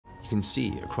can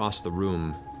see across the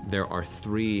room, there are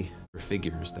 3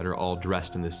 figures that are all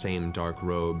dressed in the same dark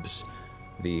robes,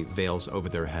 the veils over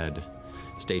their head,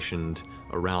 stationed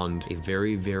around a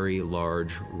very, very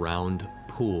large, round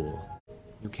pool.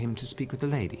 You came to speak with the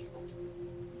lady.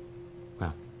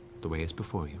 Well, the way is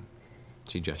before you.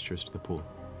 She gestures to the pool.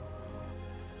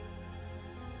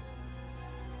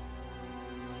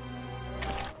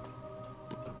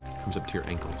 Comes up to your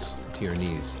ankles, to your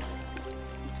knees.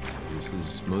 This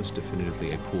is most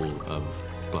definitively a pool of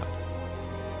blood.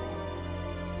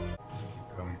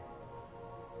 Keep going.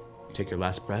 You take your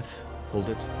last breath, hold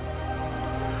it,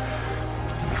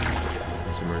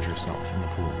 and submerge yourself in the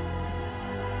pool.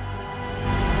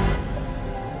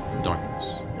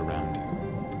 Darkness around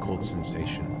you, the cold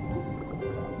sensation.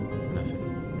 Nothing.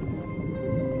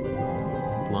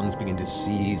 Lungs begin to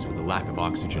seize with the lack of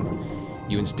oxygen.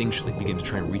 You instinctually begin to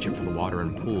try and reach up for the water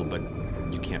and pool, but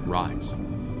you can't rise.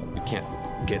 You can't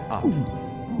get up. I open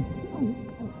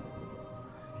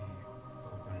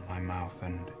my mouth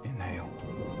and inhale.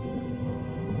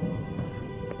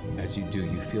 As you do,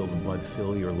 you feel the blood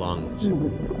fill your lungs.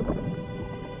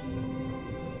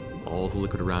 All the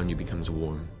liquid around you becomes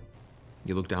warm.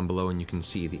 You look down below and you can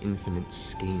see the infinite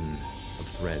skein of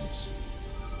threads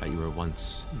that you were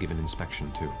once given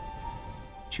inspection to.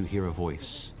 But you hear a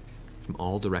voice from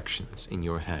all directions in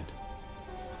your head.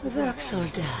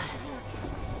 Vax'ildan.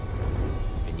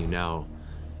 And you now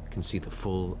can see the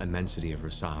full immensity of her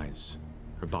size,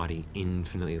 her body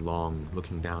infinitely long,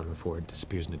 looking down before it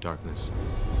disappears into darkness.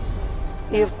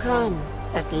 You've come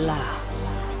at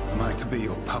last. Am I to be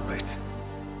your puppet?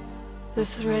 The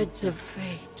threads of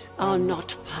fate are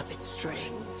not puppet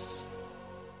strings.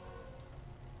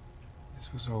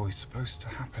 This was always supposed to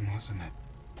happen, wasn't it?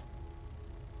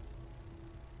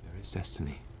 There is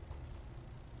destiny.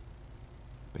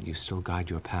 But you still guide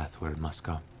your path where it must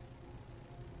go.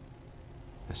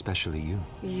 Especially you.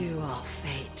 You are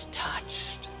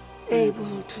fate-touched,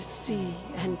 able to see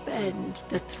and bend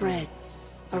the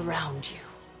threads around you.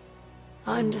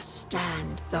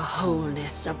 Understand the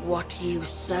wholeness of what you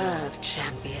serve,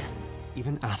 champion.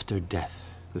 Even after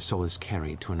death, the soul is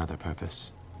carried to another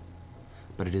purpose.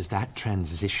 But it is that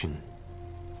transition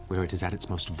where it is at its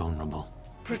most vulnerable.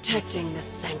 Protecting the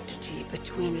sanctity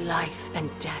between life and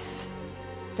death.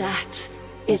 That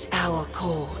is our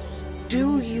cause.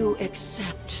 Do you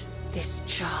accept this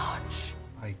charge?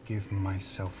 I give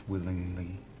myself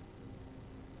willingly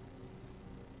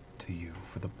to you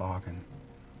for the bargain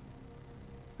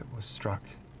that was struck.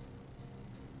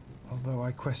 Although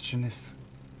I question if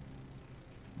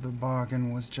the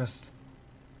bargain was just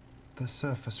the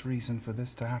surface reason for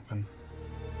this to happen.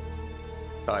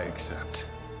 I accept.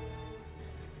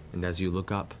 And as you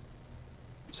look up,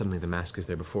 suddenly the mask is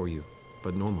there before you,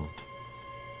 but normal,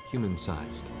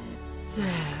 human-sized.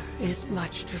 There is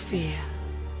much to fear,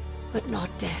 but not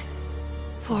death,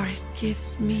 for it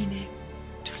gives meaning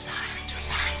to life.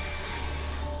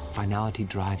 Finality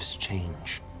drives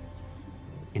change,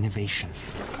 innovation,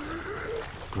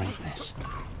 greatness.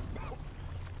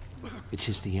 It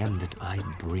is the end that I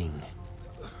bring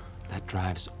that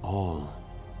drives all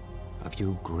of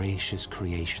you gracious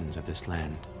creations of this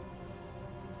land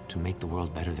to make the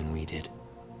world better than we did,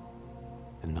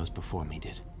 than those before me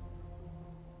did.